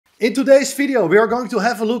In today's video, we are going to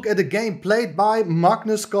have a look at a game played by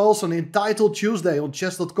Magnus Carlsen entitled Tuesday on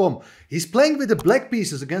chess.com. He's playing with the black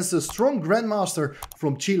pieces against a strong grandmaster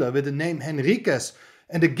from Chile with the name Henriquez.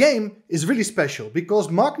 And the game is really special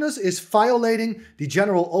because Magnus is violating the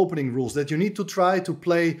general opening rules that you need to try to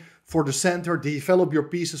play for the center, develop your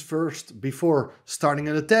pieces first before starting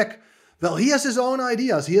an attack. Well, he has his own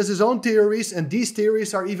ideas, he has his own theories, and these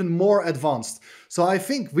theories are even more advanced. So I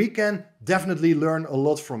think we can definitely learn a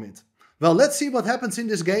lot from it. Well, let's see what happens in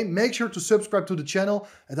this game. Make sure to subscribe to the channel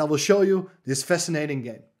and I will show you this fascinating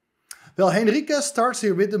game. Well, Henriquez starts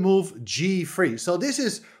here with the move g3. So this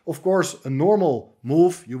is, of course, a normal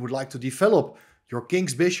move. You would like to develop your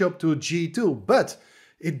king's bishop to g2, but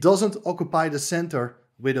it doesn't occupy the center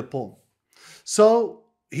with a pawn. So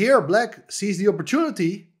here black sees the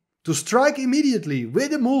opportunity to strike immediately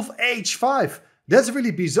with the move h5. That's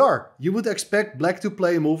really bizarre. You would expect black to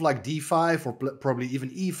play a move like d5 or probably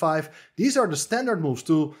even e5. These are the standard moves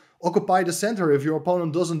to occupy the center if your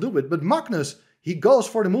opponent doesn't do it. But Magnus, he goes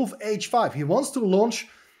for the move h5. He wants to launch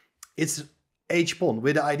its h-pawn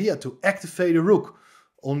with the idea to activate a rook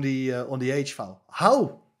on the h-file.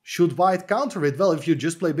 How should white counter it? Well, if you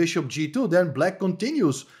just play bishop g2, then black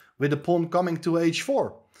continues with the pawn coming to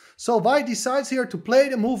h4. So white decides here to play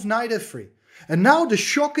the move knight f3. And now the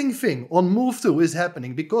shocking thing on move 2 is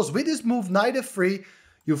happening, because with this move knight f3,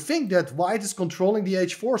 you think that white is controlling the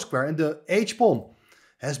h4 square and the h-pawn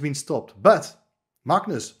has been stopped. But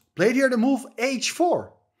Magnus played here the move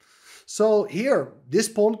h4. So here, this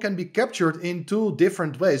pawn can be captured in two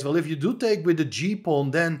different ways. Well, if you do take with the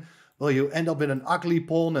g-pawn, then well, you end up with an ugly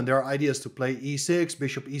pawn, and there are ideas to play e6,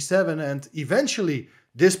 bishop e7, and eventually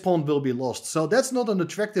this pawn will be lost. So that's not an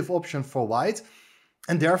attractive option for white.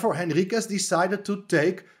 And therefore Henriquez decided to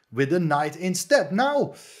take with the knight instead.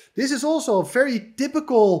 Now, this is also a very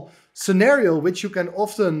typical scenario which you can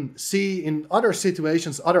often see in other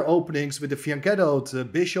situations, other openings with the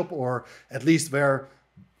fianchettoed bishop, or at least where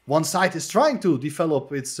one side is trying to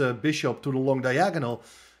develop its bishop to the long diagonal.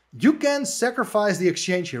 You can sacrifice the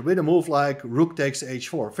exchange here with a move like rook takes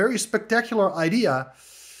h4. Very spectacular idea.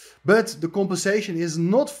 But the compensation is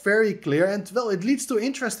not very clear, and well, it leads to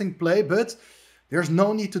interesting play, but there's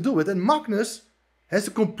no need to do it. And Magnus has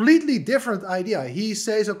a completely different idea. He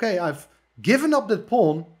says, okay, I've given up that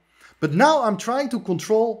pawn, but now I'm trying to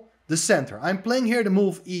control the center. I'm playing here the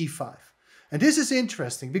move e5. And this is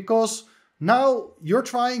interesting because now you're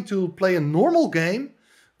trying to play a normal game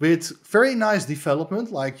with very nice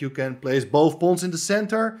development, like you can place both pawns in the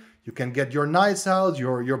center, you can get your knights out,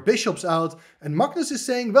 your bishops out. And Magnus is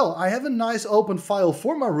saying, well, I have a nice open file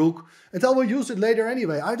for my rook and I will use it later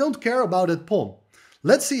anyway. I don't care about that pawn.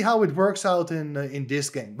 Let's see how it works out in this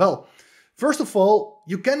game. Well, first of all,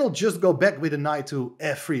 you cannot just go back with a knight to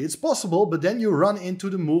f3. It's possible, but then you run into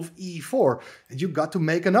the move e4. And you got to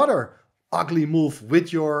make another ugly move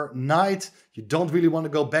with your knight. You don't really want to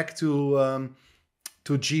go back to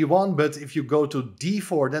g1, but if you go to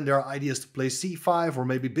d4, then there are ideas to play c5 or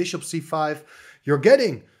maybe bishop c5. You're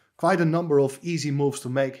getting quite a number of easy moves to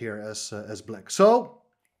make here as black. So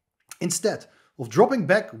instead of dropping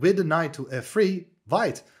back with the knight to f3,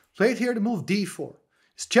 white played here the move d4.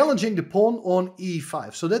 It's challenging the pawn on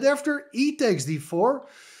e5, so that after e takes d4,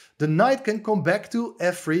 the knight can come back to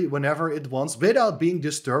f3 whenever it wants without being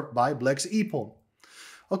disturbed by black's e-pawn.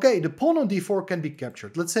 Okay, the pawn on d4 can be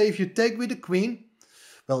captured. Let's say if you take with the queen,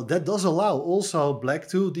 well, that does allow also black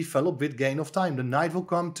to develop with gain of time. The knight will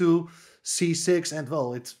come to c6 and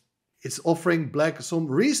well, it's offering black some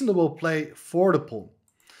reasonable play for the pawn.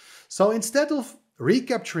 So instead of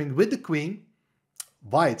recapturing with the queen,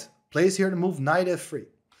 white plays here the move knight f3.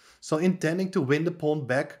 So intending to win the pawn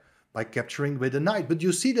back by capturing with the knight. But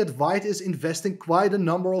you see that white is investing quite a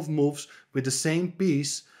number of moves with the same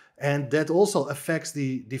piece, and that also affects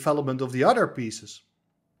the development of the other pieces.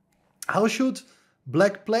 How should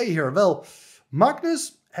black play here? Well,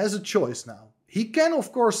 Magnus has a choice now. He can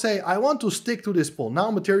of course say, I want to stick to this pawn.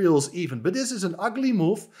 Now material is even, but this is an ugly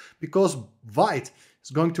move because white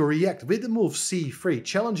is going to react with the move c3,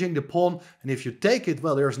 challenging the pawn. And if you take it,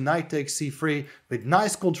 well, there's knight takes c3 with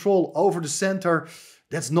nice control over the center.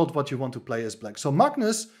 That's not what you want to play as black. So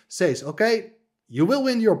Magnus says, okay, you will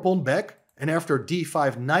win your pawn back. And after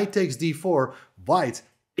d5, knight takes d4, white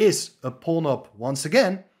is a pawn up once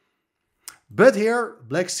again. But here,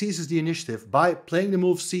 black seizes the initiative by playing the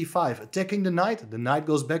move c5, attacking the knight. The knight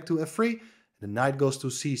goes back to f3, the knight goes to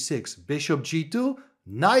c6, bishop g2,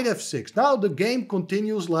 knight f6. Now the game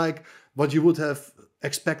continues like what you would have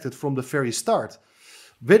expected from the very start,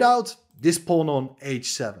 without this pawn on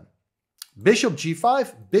h7. Bishop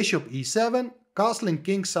g5, bishop e7, castling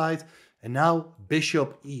kingside, and now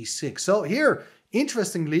bishop e6. So here,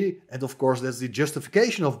 interestingly, and of course that's the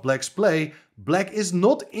justification of black's play, black is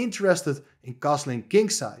not interested in castling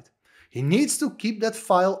kingside. He needs to keep that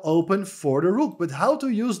file open for the rook, but how to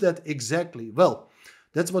use that exactly? Well,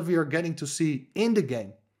 that's what we are getting to see in the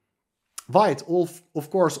game. White, of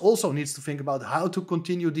course, also needs to think about how to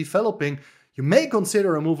continue developing. You may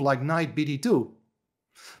consider a move like knight bd2.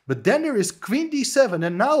 But then there is queen d7,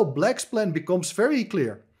 and now black's plan becomes very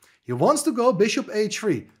clear. He wants to go bishop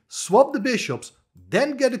h3, swap the bishops,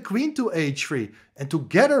 then get a queen to h3, and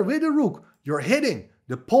together with the rook, you're hitting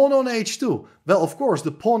the pawn on h2. Well, of course,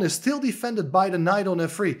 the pawn is still defended by the knight on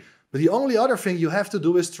f3, but the only other thing you have to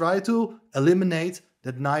do is try to eliminate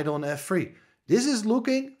that knight on f3. This is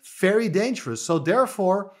looking very dangerous, so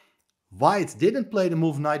therefore, white didn't play the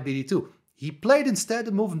move knight bd2. He played instead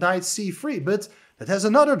the move knight c3, but that has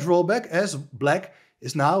another drawback as black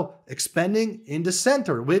is now expanding in the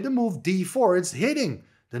center. With the move d4, it's hitting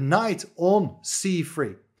the knight on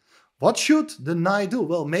c3. What should the knight do?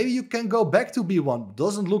 Well, maybe you can go back to b1.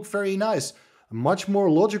 Doesn't look very nice. A much more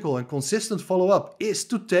logical and consistent follow-up is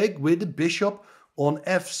to take with the bishop on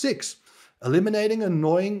f6, eliminating an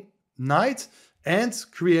annoying knight and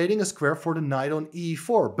creating a square for the knight on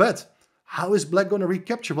e4. But how is black going to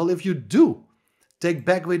recapture? Well, if you do take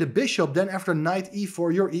back with the bishop, then after knight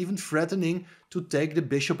e4, you're even threatening to take the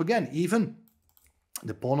bishop again. Even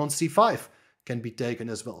the pawn on c5 can be taken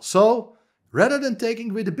as well. So rather than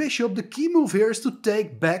taking with the bishop, the key move here is to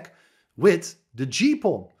take back with the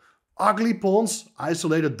g-pawn. Ugly pawns,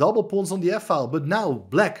 isolated double pawns on the f-file. But now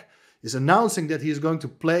black is announcing that he is going to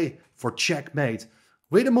play for checkmate.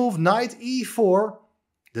 With the move knight e4,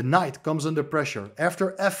 the knight comes under pressure.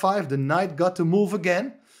 After f5, the knight got to move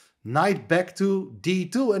again. Knight back to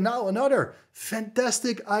d2, and now another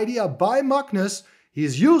fantastic idea by Magnus. He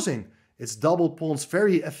is using its double pawns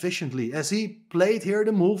very efficiently as he played here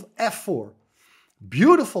the move f4.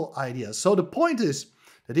 Beautiful idea. So the point is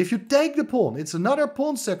that if you take the pawn, it's another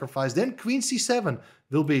pawn sacrifice, then queen c7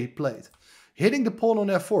 will be played. Hitting the pawn on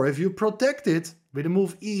f4, if you protect it with the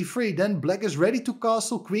move e3, then black is ready to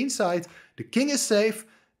castle queenside, the king is safe,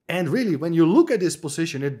 and really when you look at this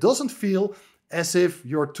position, it doesn't feel as if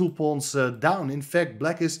you're 2 pawns down. In fact,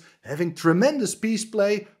 black is having tremendous piece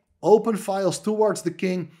play, open files towards the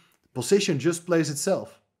king, the position just plays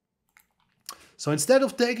itself. So instead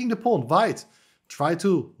of taking the pawn, white try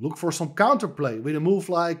to look for some counterplay with a move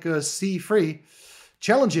like c3,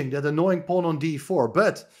 challenging that annoying pawn on d4.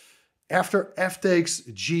 But after f takes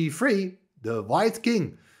g3, the white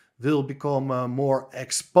king will become more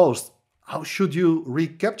exposed. How should you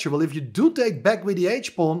recapture? Well, if you do take back with the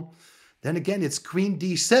h-pawn, then again it's queen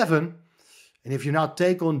d7. And if you now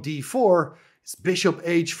take on d4, it's bishop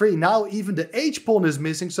h3. Now even the h-pawn is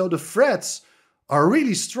missing, so the threats are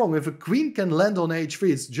really strong. If a queen can land on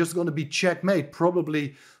h3, it's just going to be checkmate,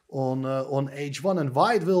 probably on h1. And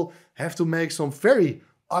white will have to make some very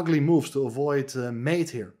ugly moves to avoid mate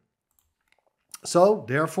here. So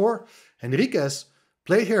therefore, Henriquez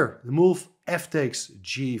played here the move f takes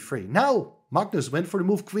g3. Now Magnus went for the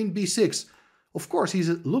move queen b6. Of course, he's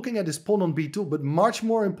looking at his pawn on b2, but much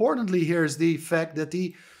more importantly here is the fact that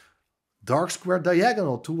the dark square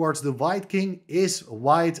diagonal towards the white king is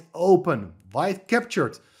wide open. White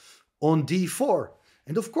captured on d4.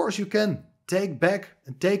 And of course you can take back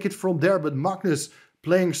and take it from there, but Magnus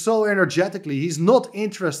playing so energetically, he's not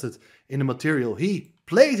interested in the material. He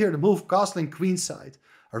played here the move castling queenside.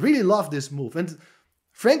 I really love this move, and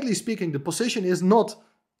frankly speaking, the position is not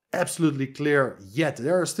absolutely clear yet.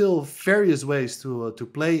 There are still various ways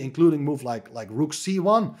to play, including move like rook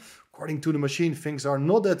c1. According to the machine, things are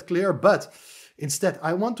not that clear, but instead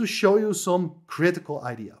I want to show you some critical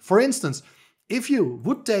idea. For instance, if you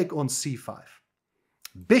would take on c5,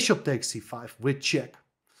 bishop takes c5 with check,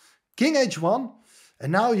 king h1,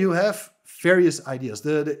 and now you have various ideas.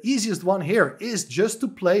 The easiest one here is just to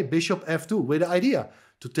play bishop f2 with the idea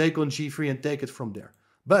to take on g3 and take it from there.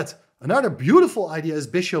 But another beautiful idea is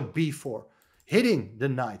bishop b4, hitting the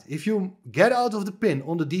knight. If you get out of the pin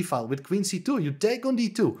on the d file with queen c2, you take on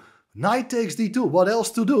d2, knight takes d2, what else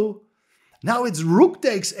to do? Now it's rook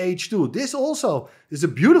takes h2. This also is a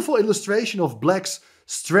beautiful illustration of black's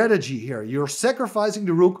strategy here. You're sacrificing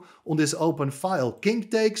the rook on this open file. King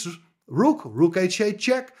takes rook, rook h8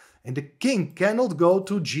 check, and the king cannot go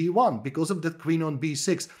to g1 because of that queen on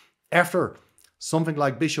b6. After something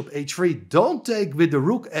like bishop h3, don't take with the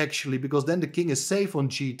rook actually, because then the king is safe on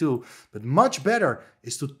g2. But much better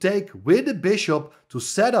is to take with the bishop to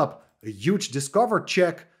set up a huge discover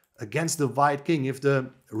check against the white king. If the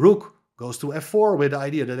rook goes to f4 with the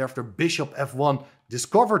idea that after bishop f1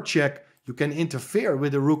 discover check, you can interfere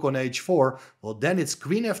with the rook on h4. Well, then it's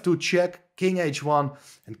queen f2 check, king h1,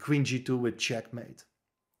 and queen g2 with checkmate.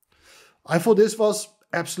 I thought this was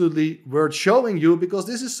absolutely worth showing you because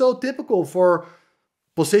this is so typical for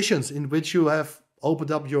positions in which you have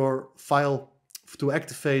opened up your file to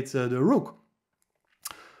activate the rook.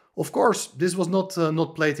 Of course, this was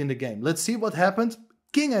not played in the game. Let's see what happened.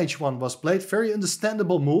 King h1 was played, very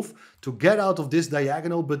understandable move to get out of this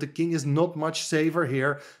diagonal, but the king is not much safer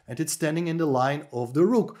here and it's standing in the line of the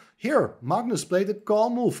rook. Here, Magnus played a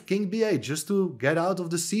calm move, king b8, just to get out of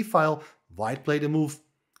the c-file. White played a move,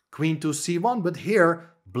 queen to c1, but here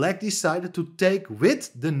black decided to take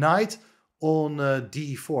with the knight on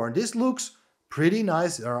d4. And this looks pretty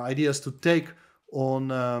nice. There are ideas to take on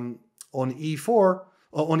e4.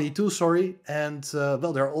 On e2, sorry, and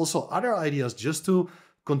well, there are also other ideas just to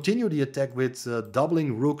continue the attack with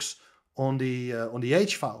doubling rooks on the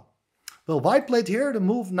h-file. Well, white played here the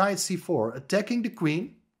move knight c4, attacking the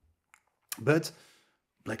queen, but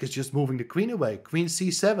black is just moving the queen away. Queen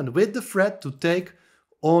c7 with the threat to take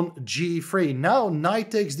on g3. Now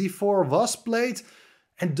knight takes d4 was played,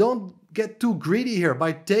 and don't get too greedy here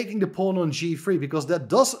by taking the pawn on g3, because that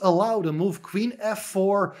does allow the move queen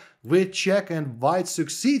f4 with check, and white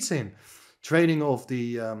succeeds in trading off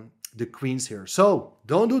the queens here. So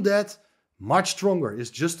don't do that. Much stronger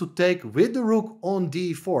is just to take with the rook on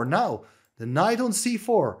d4. Now the knight on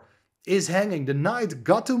c4 is hanging. The knight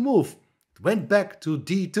got to move. It went back to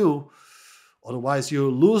d2. Otherwise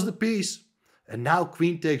you lose the piece. And now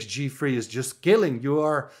queen takes g3 is just killing. You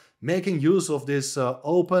are making use of this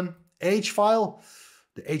open h-file.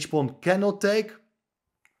 The h-pawn cannot take.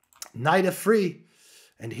 Knight f3.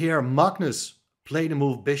 And here Magnus played the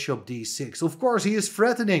move bishop d6. Of course, he is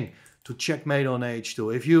threatening to checkmate on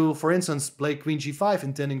h2. If you, for instance, play queen g5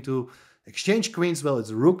 intending to exchange queens, well,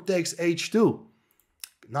 it's rook takes h2.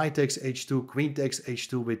 Knight takes h2, queen takes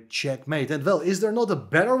h2 with checkmate. And well, is there not a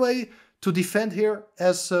better way to defend here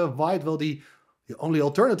as white? Well, the only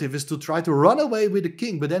alternative is to try to run away with the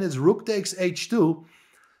king, but then it's rook takes h2,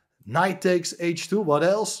 knight takes h2, what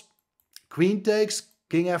else? Queen takes,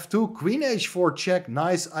 king f2, queen h4 check,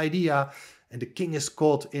 nice idea. And the king is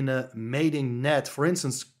caught in a mating net. For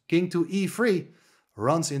instance, king to e3,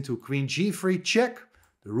 runs into queen g3 check,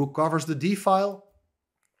 the rook covers the d-file.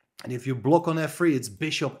 And if you block on f3, it's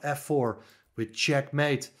bishop f4 with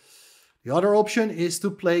checkmate. The other option is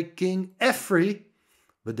to play king f3,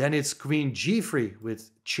 but then it's queen g3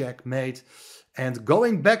 with checkmate. And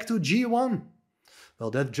going back to g1,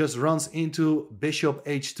 well, that just runs into bishop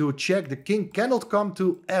h2 check. The king cannot come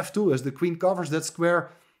to f2 as the queen covers that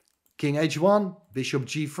square. King h1, bishop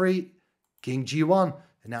g3, king g1.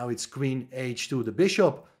 And now it's queen h2. The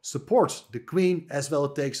bishop supports the queen as well.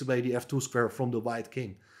 It takes away the f2 square from the white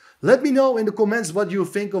king. Let me know in the comments what you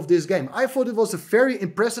think of this game. I thought it was a very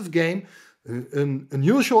impressive game. An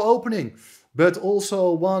unusual opening, but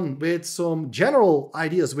also one with some general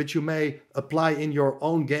ideas which you may apply in your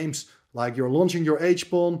own games. Like you're launching your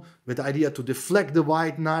h-pawn with the idea to deflect the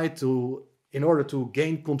white knight in order to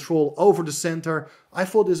gain control over the center. I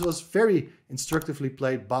thought this was very instructively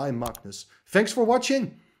played by Magnus. Thanks for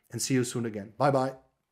watching and see you soon again. Bye bye.